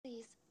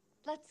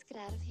Let's get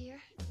out of here.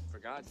 For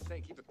God's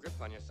sake, keep a grip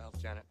on yourself,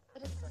 Janet.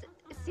 But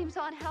it seems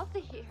so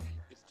unhealthy here.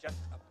 It's just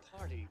a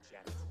party,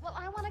 Janet. Well,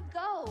 I want to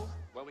go.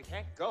 Well, we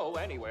can't go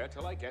anywhere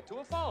till I get to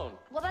a phone.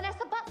 Well, then ask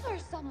the butler or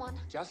someone.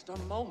 Just a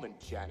moment,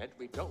 Janet.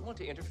 We don't want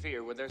to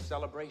interfere with their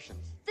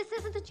celebrations. This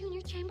isn't the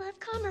Junior Chamber of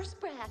Commerce,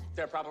 Brad.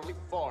 They're probably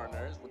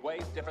foreigners with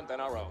ways different than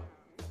our own.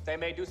 They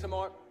may do some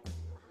more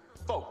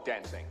folk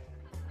dancing.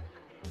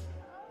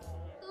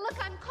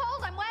 Look, I'm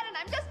cold, I'm wet, and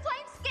I'm just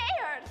plain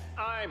scared.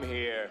 I'm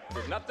here.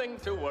 There's nothing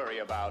to worry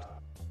about.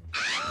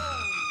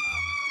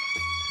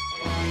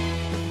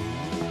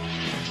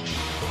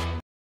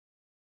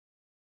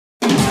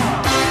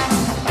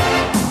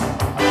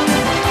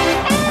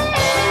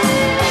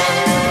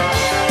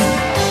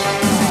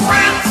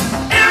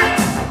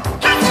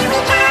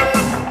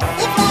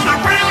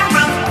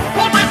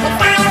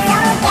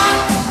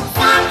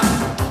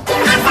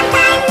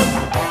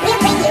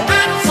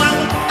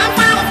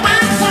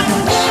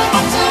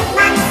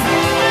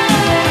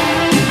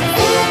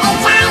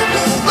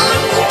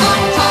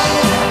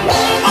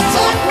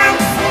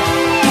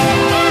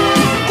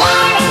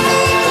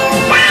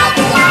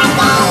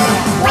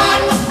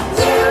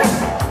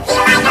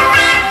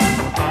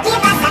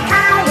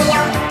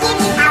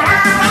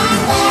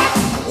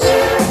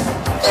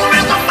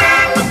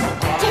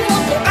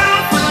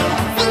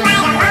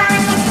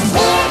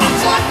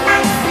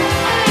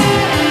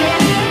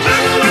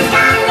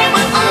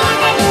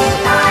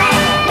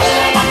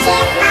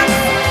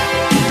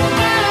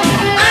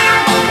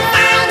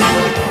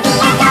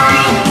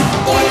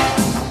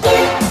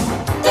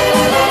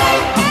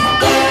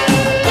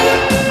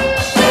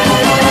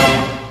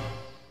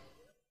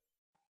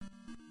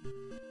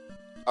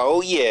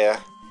 Oh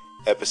yeah,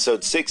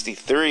 episode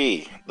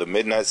 63, the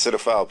Midnight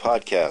Cinephile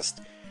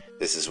Podcast.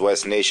 This is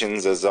West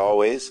Nations as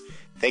always.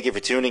 Thank you for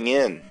tuning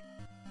in.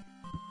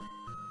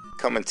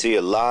 Coming to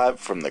you live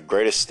from the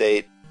greatest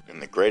state in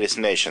the greatest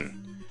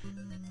nation,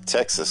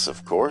 Texas,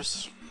 of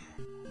course.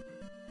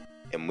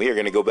 And we are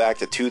going to go back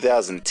to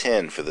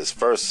 2010 for this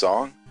first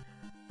song.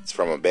 It's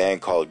from a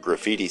band called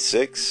Graffiti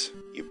 6.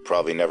 You've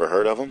probably never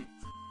heard of them.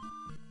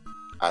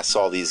 I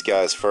saw these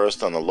guys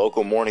first on the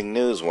local morning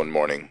news one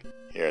morning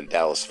here in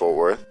Dallas-Fort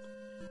Worth,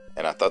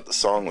 and I thought the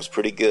song was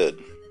pretty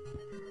good.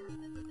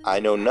 I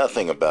know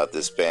nothing about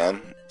this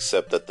band,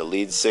 except that the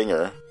lead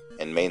singer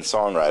and main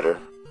songwriter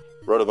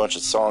wrote a bunch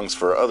of songs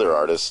for other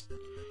artists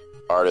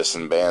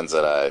and bands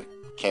that I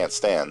can't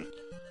stand.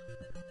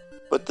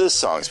 But this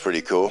song's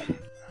pretty cool.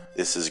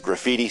 This is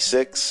Graffiti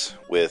 6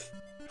 with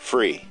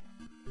Free.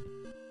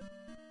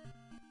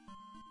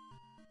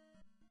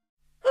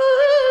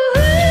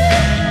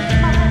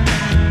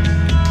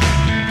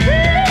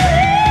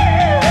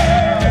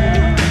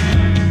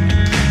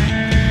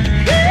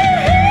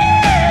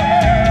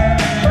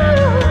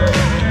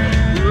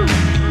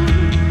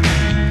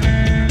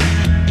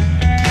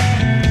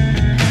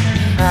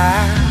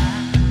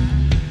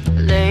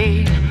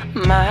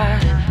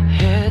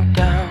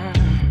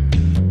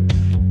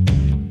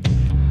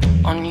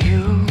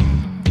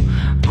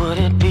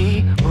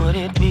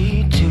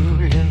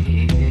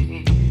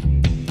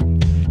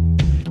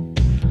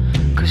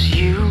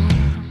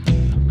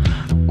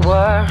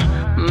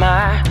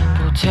 My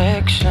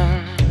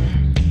protection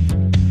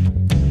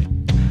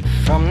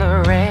from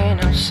the rain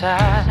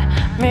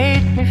outside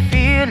made me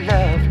feel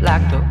love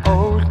like the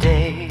old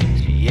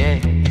days, yeah.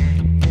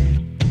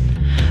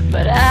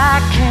 But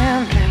I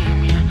can't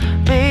blame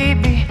you,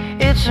 baby,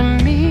 it's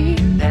me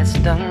that's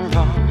done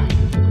wrong.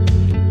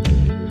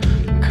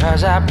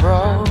 'Cause I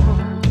broke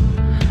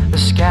the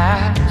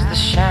skies that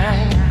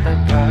shine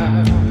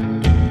above.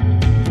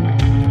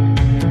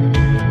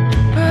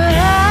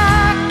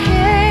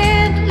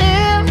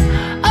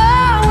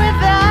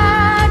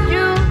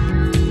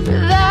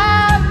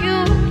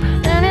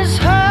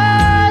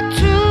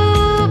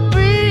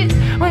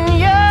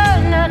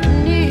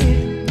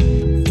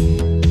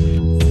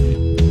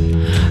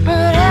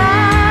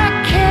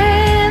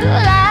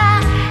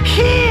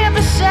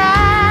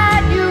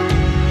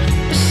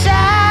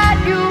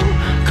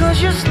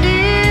 You're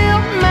still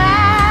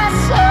my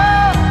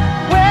soul.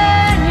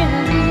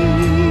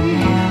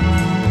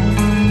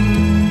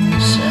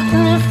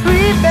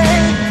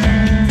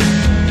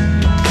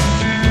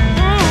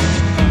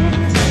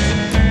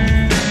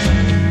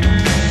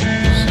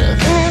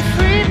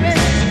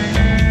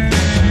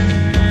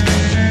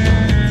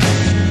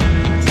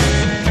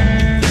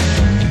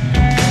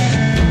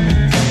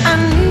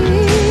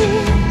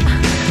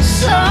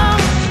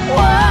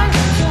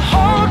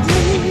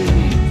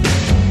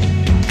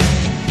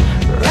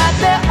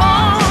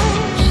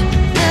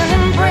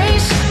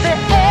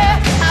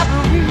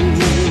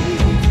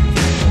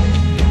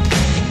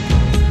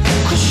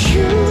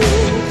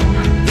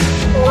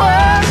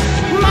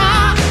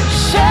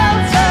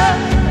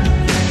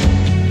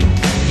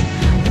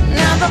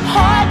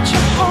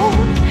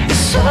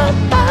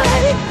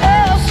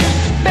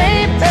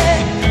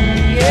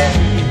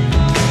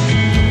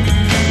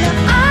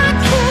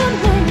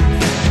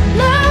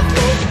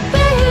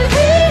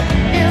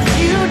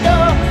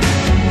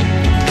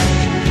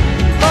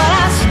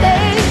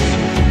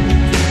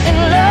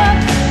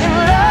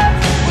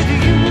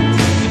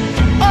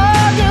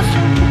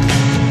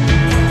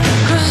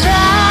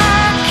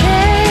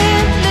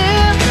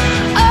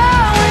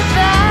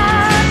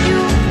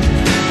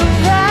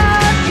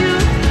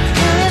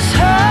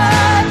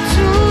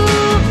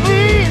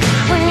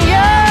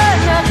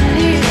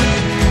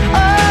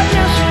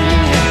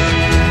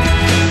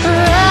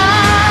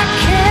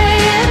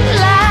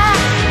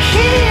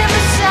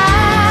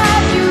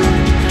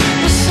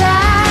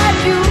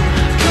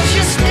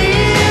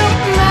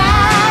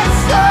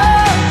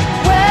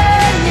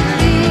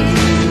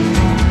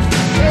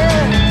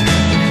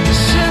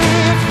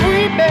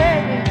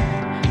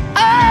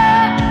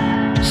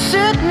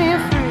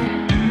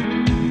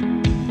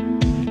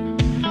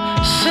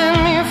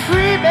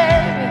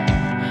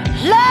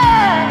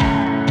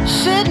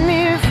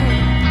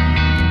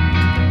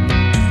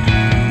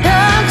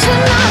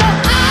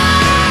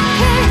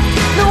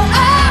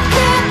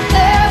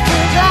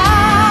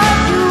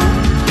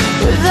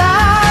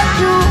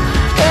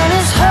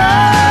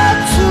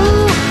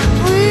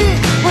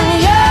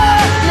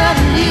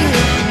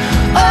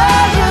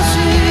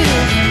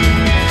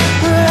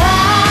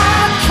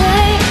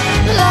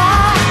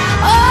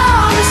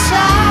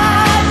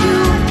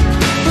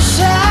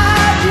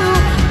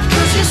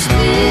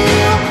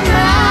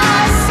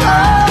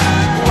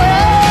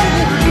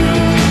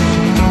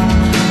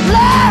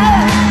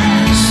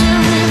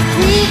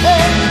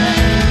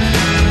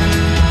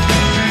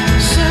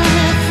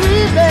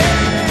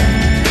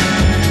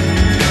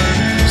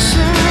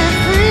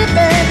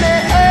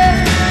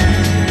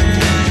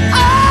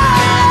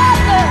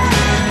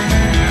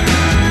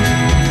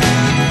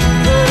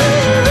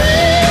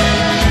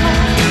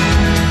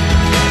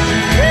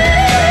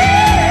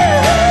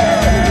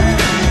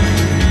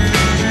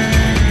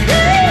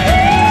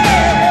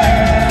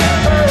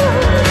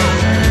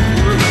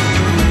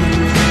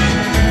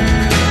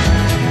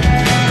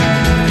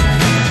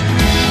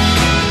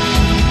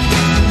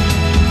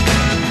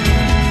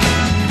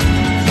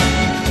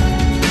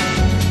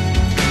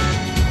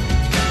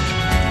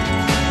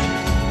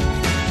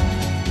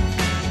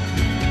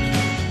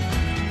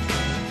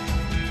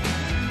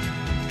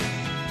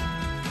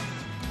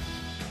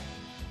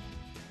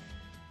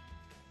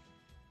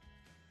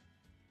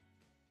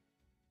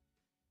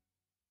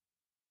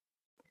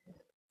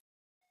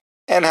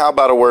 And how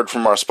about a word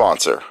from our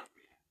sponsor?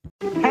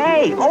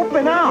 Hey,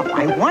 open up!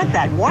 I want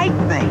that white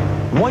thing.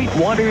 White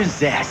Water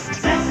Zest.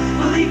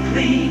 Zestfully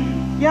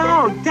clean.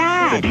 Yo,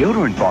 Dad! The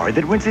deodorant bar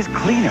that rinses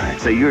cleaner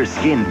so your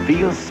skin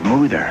feels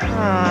smoother.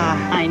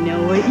 I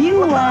know what you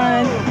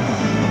want.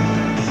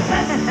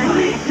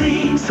 Zestfully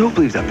clean. Soap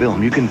leaves a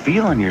film you can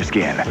feel on your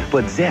skin,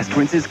 but Zest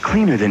rinses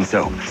cleaner than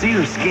soap, so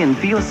your skin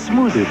feels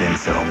smoother than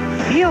soap.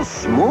 Feels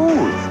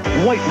smooth.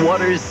 White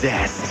Water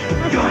Zest.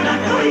 You're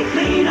not fully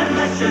clean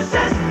unless you're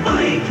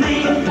zestfully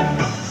clean.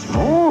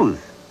 Smooth.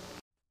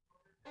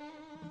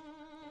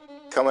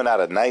 Coming out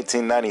of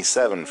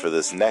 1997 for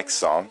this next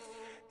song,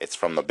 it's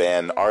from the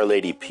band Our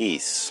Lady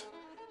Peace.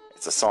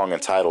 It's a song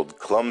entitled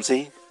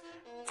Clumsy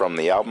from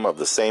the album of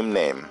the same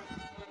name.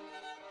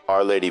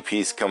 Our Lady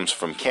Peace comes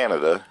from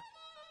Canada,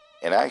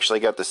 and I actually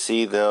got to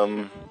see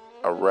them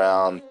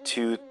around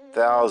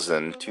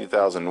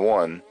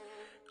 2001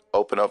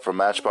 open up for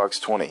Matchbox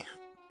 20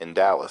 in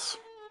Dallas.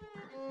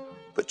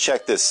 But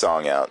check this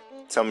song out.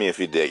 Tell me if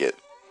you dig it.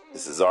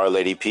 This is Our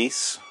Lady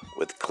Peace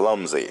with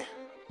Clumsy.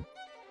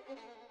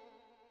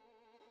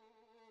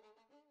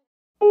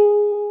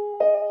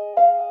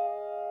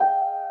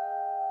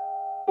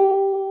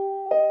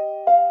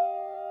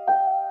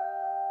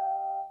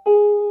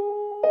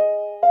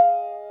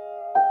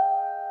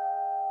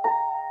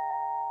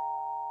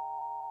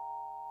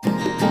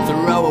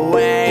 Throw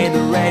away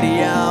the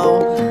radio.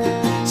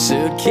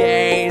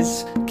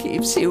 Suitcase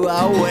keeps you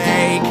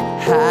awake.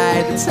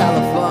 Hide the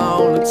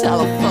telephone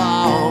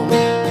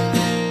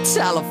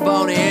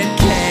in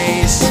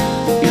case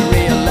you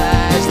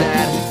realize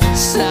that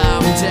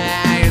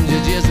sometimes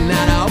you're just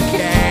not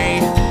okay.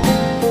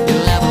 You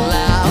level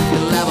up,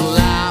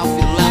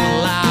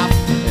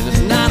 and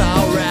it's not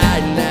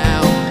alright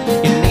now.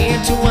 You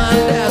need to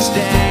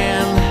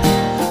understand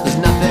there's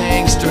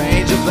nothing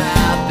strange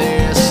about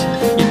this.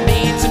 You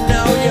need to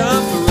know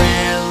your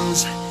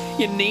friends.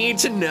 You need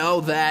to know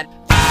that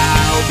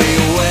I'll be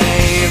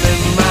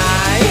waving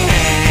my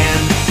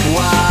hand,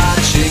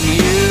 watching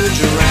you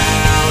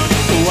drown,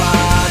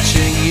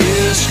 watching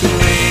you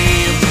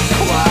scream,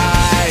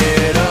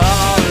 quiet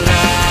all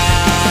alone.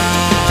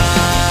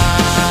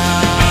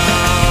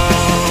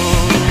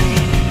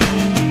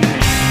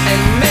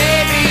 And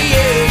maybe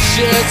you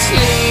should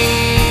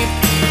sleep,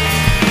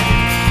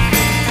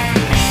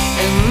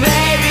 and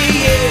maybe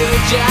you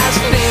just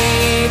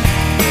need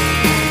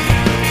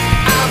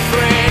a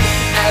friend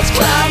as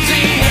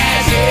clumsy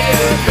as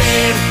you've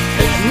been.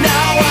 There's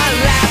no one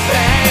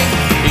laughing.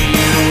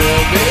 You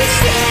will be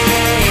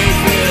safe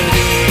with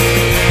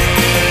here.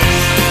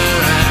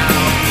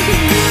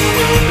 You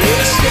will be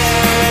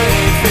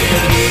safe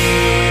with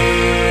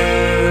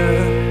here.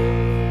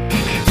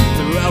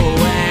 Throw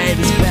away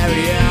this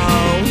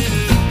burial.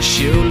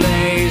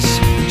 Shoelace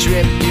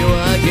tripped you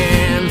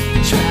again.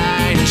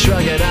 Trying to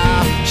shrug it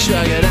off,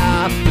 shrug it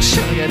off,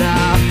 shrug it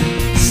off.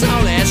 It's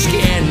only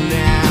skin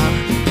now.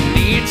 You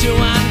need to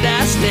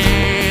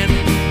understand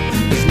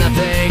there's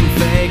nothing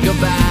fake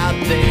about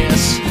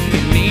this.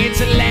 You need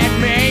to let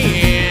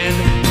me in.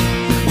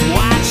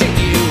 Watching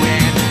you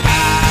and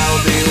I'll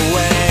be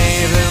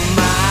waving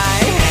my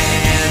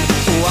hand,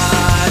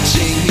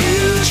 watching you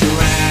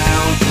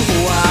drown,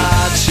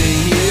 watching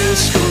you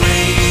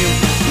scream.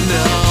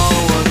 No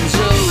one's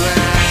around.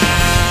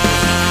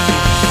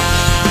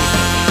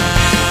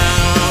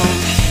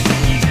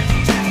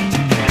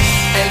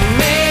 And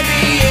maybe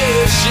you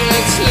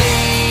should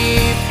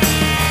sleep,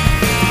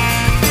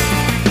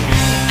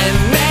 and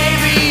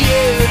maybe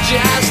you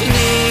just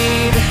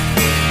need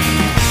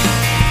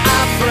a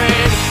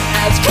friend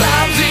as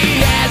clumsy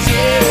as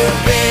you've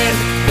been.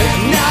 There's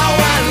no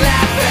one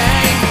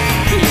laughing.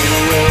 You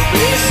will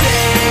be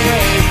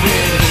safe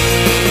with here.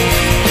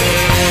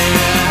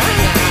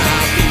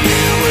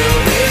 You will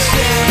be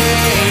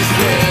safe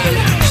with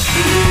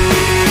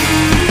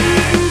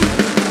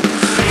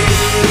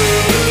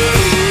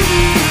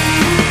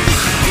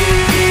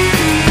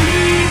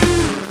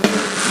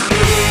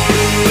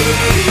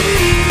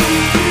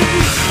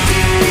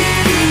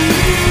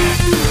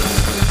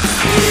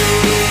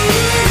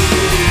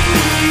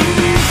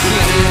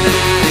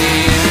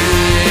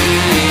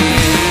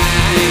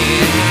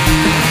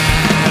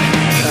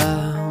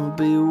I'll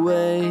be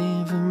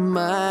waving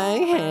my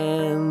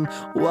hand,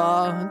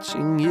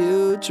 watching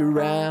you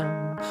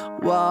drown,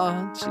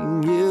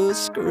 watching you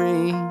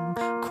scream,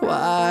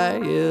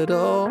 quiet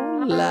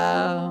or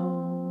loud.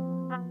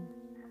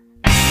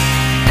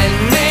 And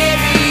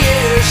maybe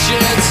you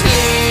should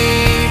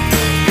sleep,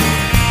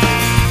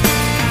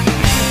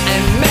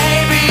 and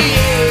maybe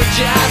you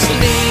just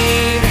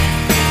need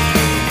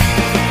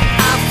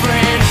a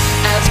friend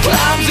as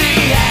clumsy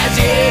as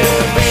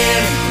you've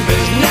been.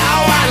 There's no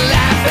one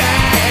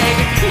laughing.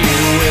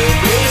 You will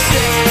be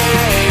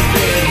safe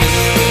in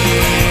here.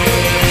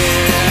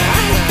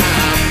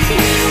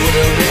 You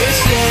will be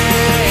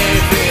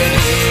safe in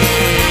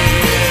here.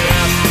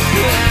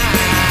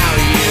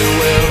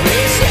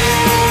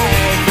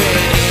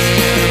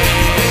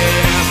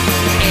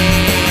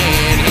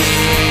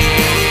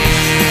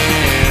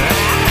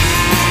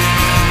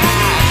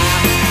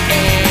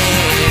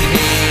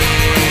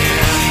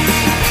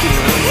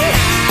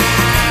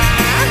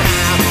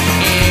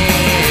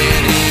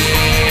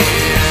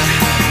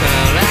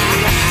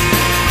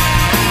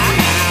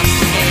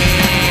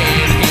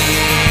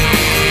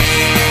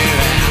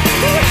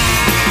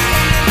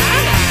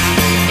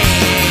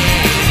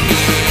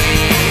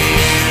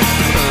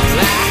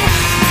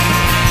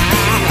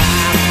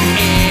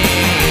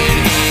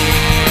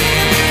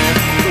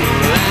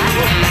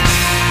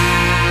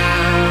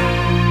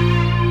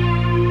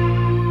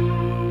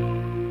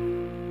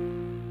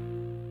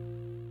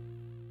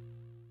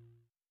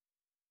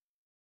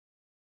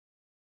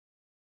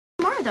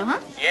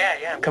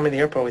 Yeah. I'm coming to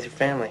the airport with your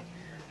family.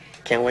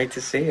 Can't wait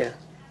to see you.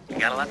 You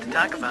got a lot to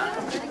talk about.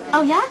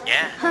 Oh, yeah?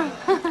 Yeah.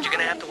 But you're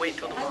gonna have to wait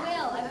till tomorrow.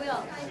 I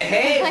will.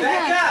 Hey,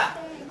 Becca!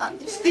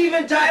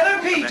 Steven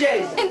Tyler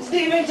PJs!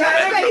 Steven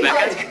Tyler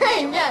PJs!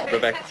 Great, yeah.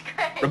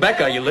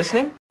 Rebecca, are you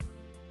listening?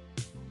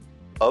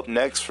 Up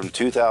next from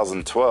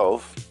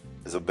 2012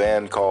 is a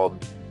band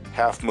called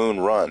Half Moon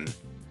Run.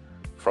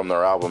 From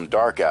their album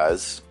Dark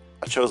Eyes,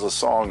 I chose a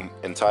song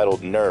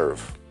entitled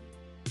Nerve.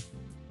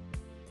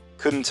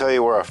 Couldn't tell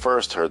you where I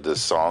first heard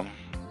this song,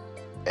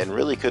 and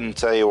really couldn't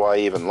tell you why I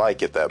even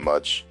like it that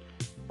much,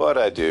 but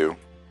I do.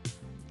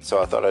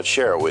 So I thought I'd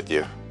share it with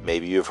you.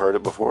 Maybe you've heard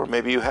it before,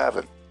 maybe you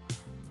haven't.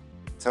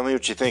 Tell me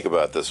what you think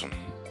about this one.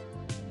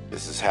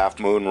 This is Half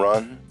Moon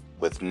Run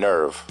with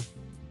Nerve.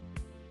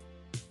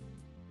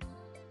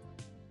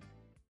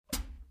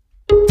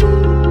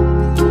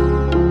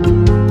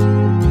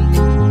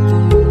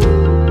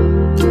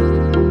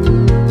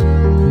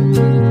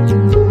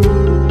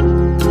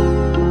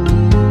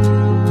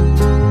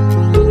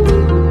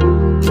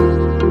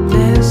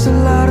 There's a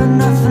lot of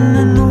nothing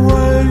in the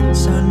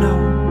words I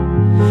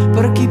know,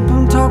 but I keep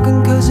on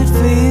talking cause it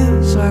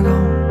feels like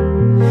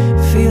home.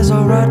 It feels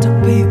alright to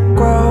be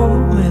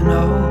growing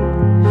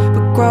old,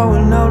 but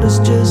growing old is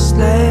just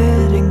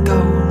letting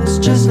go. It's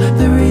just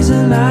the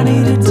reason I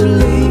needed to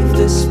leave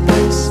this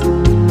place.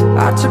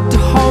 I took the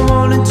home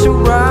wanting to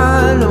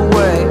run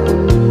away.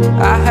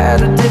 I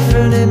had a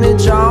different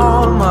image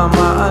on my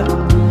mind.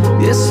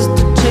 Yes,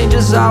 the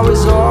changes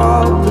always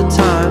all the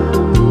time.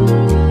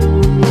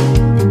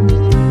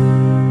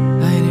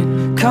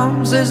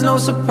 Comes, there's no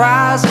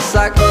surprise, it's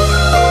like,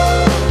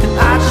 and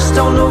I just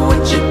don't know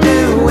what you're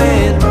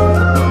doing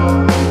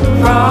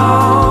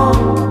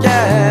wrong,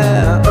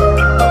 yeah,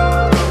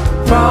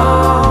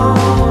 wrong,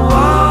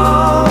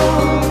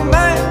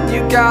 man,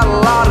 you got a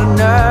lot of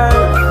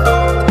nerve,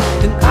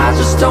 and I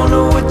just don't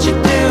know what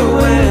you're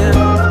doing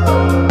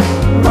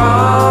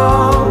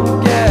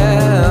wrong,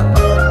 yeah,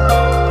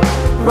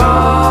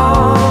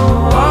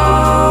 wrong,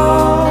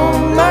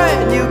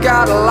 man, you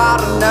got a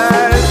lot of nerve.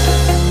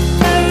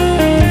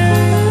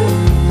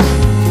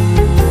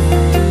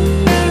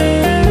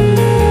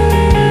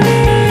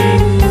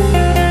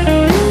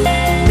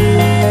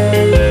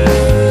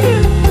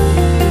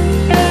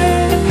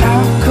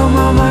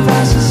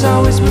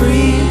 Always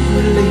breathe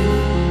relief,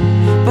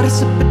 but a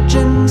sip of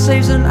gin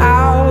saves an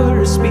hour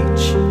of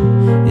speech.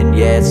 And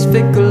yeah, it's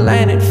fickle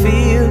and it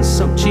feels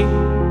so cheap,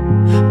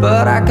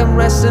 but I can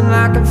rest and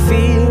I can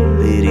feel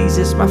it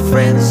easy. My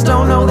friends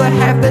don't know the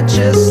half, they're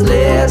just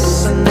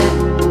listening.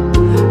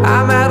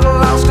 I'm at a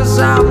loss cause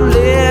I'm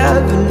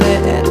living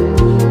it.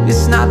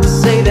 It's not to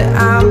say that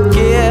I'm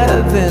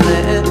giving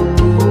it,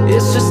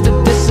 it's just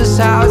that this is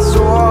how it's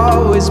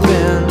always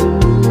been.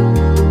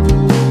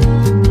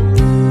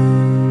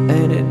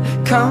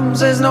 Comes,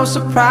 there's no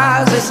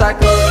surprise, it's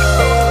like,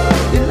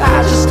 and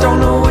I just don't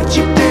know what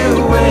you're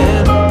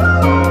doing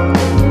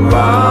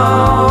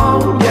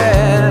wrong,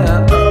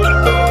 yeah,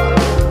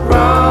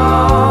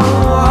 wrong,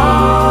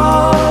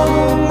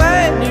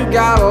 man, you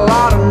got a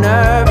lot of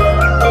nerve,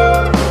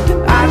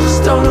 and I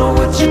just don't know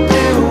what you're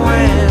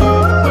doing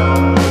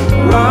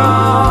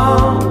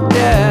wrong,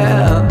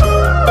 yeah,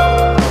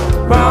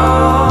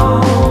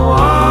 wrong,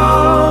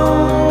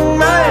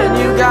 man,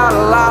 you got a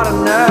lot of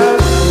nerve.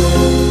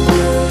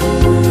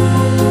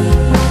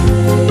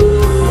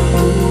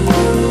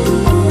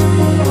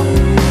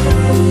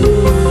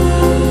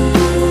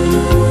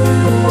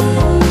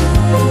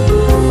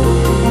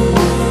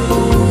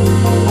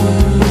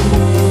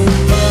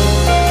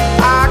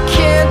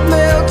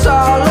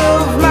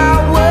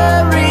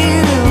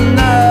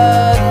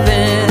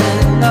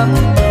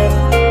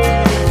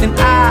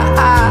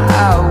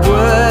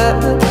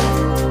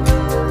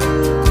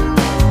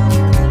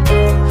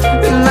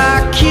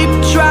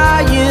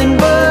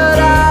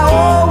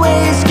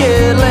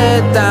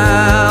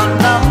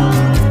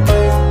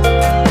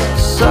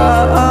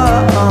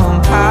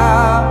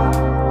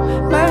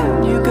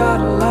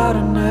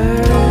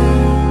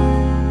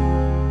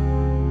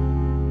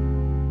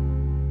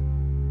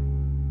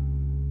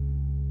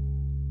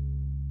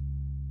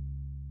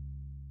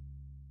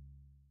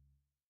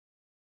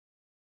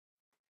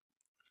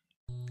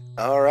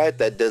 Alright,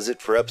 that does it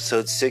for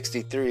episode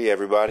 63,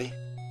 everybody.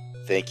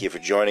 Thank you for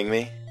joining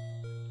me.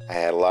 I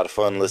had a lot of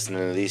fun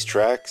listening to these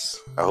tracks.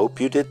 I hope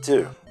you did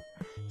too.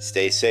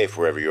 Stay safe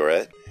wherever you're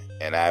at,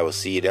 and I will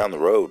see you down the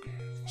road.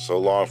 So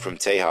long from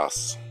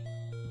Tejas.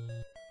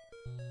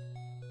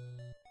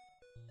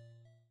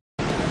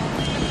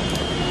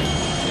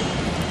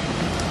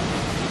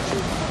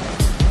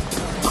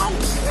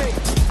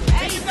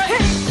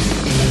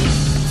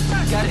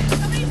 Got it.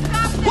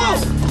 Whoa!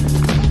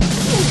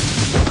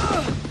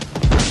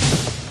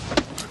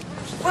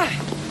 What?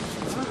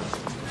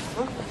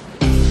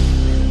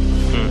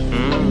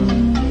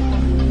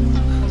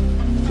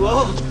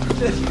 Whoa!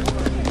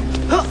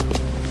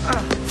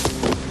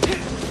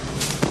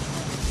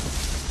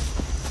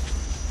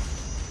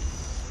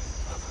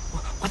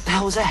 What the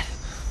hell was that?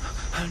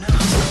 I don't know.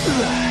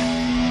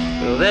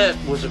 Well, that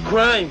was a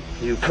crime,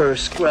 you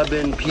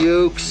purse-scrubbing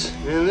pukes.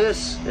 And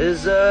this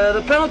is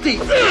the penalty.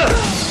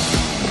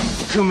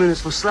 2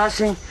 minutes for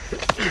slashing,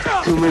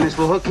 2 minutes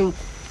for hooking,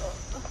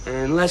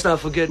 and let's not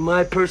forget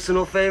my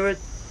personal favorite,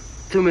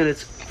 2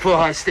 minutes for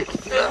high stick.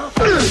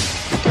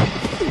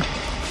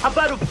 How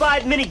about a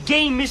 5-minute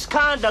game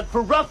misconduct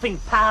for roughing,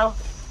 pal?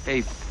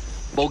 Hey,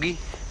 Bogey,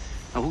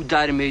 now who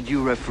died and made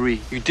you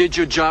referee? You did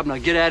your job, now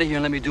get out of here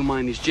and let me do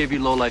mine. These JV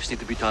lowlifes need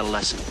to be taught a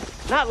lesson.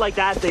 Not like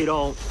that, they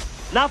don't.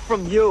 Not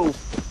from you.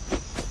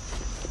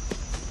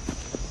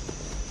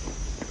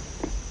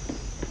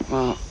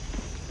 Well,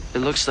 it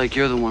looks like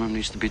you're the one who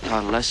needs to be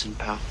taught a lesson,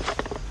 pal.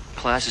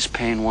 Class is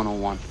paying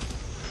 101.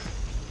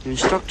 Your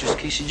instructor's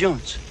Casey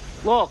Jones.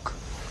 Look,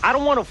 I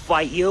don't want to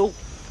fight you.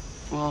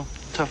 Well,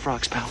 tough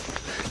rocks, pal.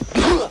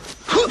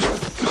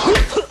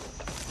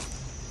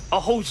 A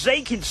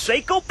Jose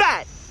Canseco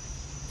bat?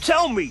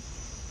 Tell me,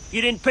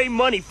 you didn't pay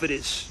money for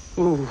this.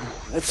 Ooh,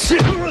 that's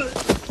it.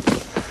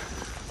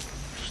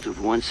 Stood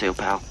for one sale,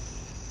 pal.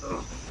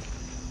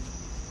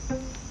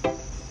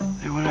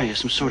 Hey, what are you,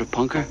 some sort of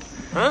punker?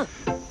 Huh?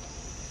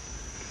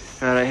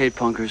 God, I hate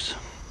punkers.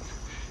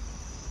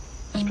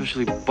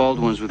 Especially bald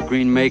ones with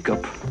green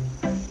makeup.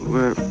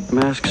 Wear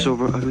masks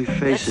over ugly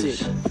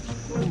faces.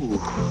 Ooh.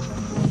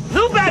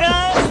 No better!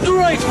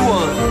 Strike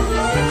one!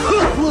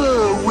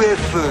 Whoa,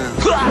 whiffer!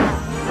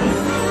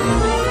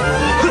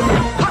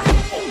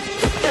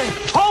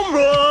 Home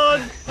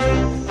run!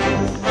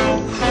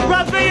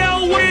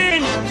 Raphael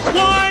wins!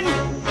 1-0!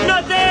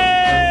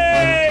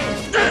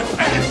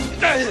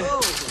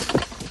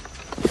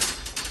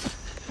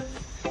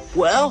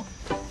 Well?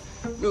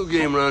 New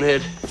game,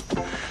 Roundhead.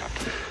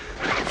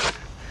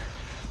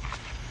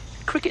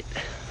 Cricket.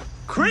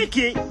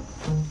 Cricket?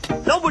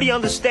 Nobody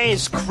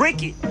understands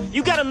cricket.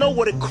 You gotta know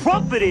what a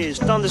crumpet is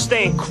to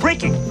understand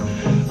cricket.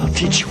 I'll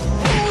teach you.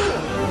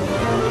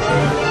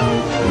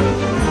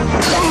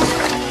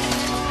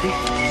 Hey,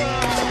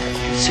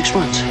 6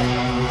 runs.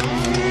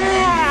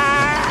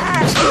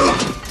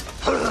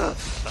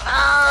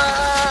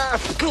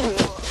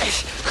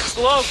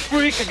 Slow,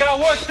 freak. I got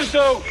work to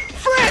do.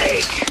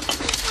 Freak!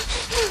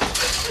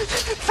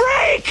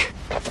 Freak!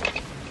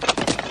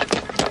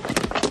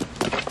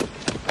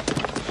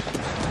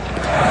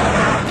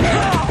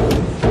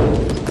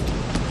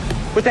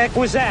 What the heck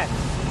was that?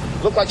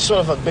 Looked like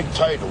sort of a big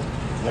turtle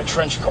in a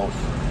trench coat.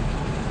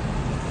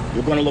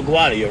 You're gonna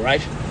LaGuardia,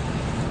 right?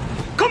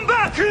 Come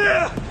back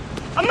here!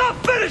 I'm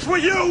not finished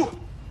with you!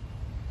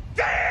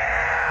 Damn!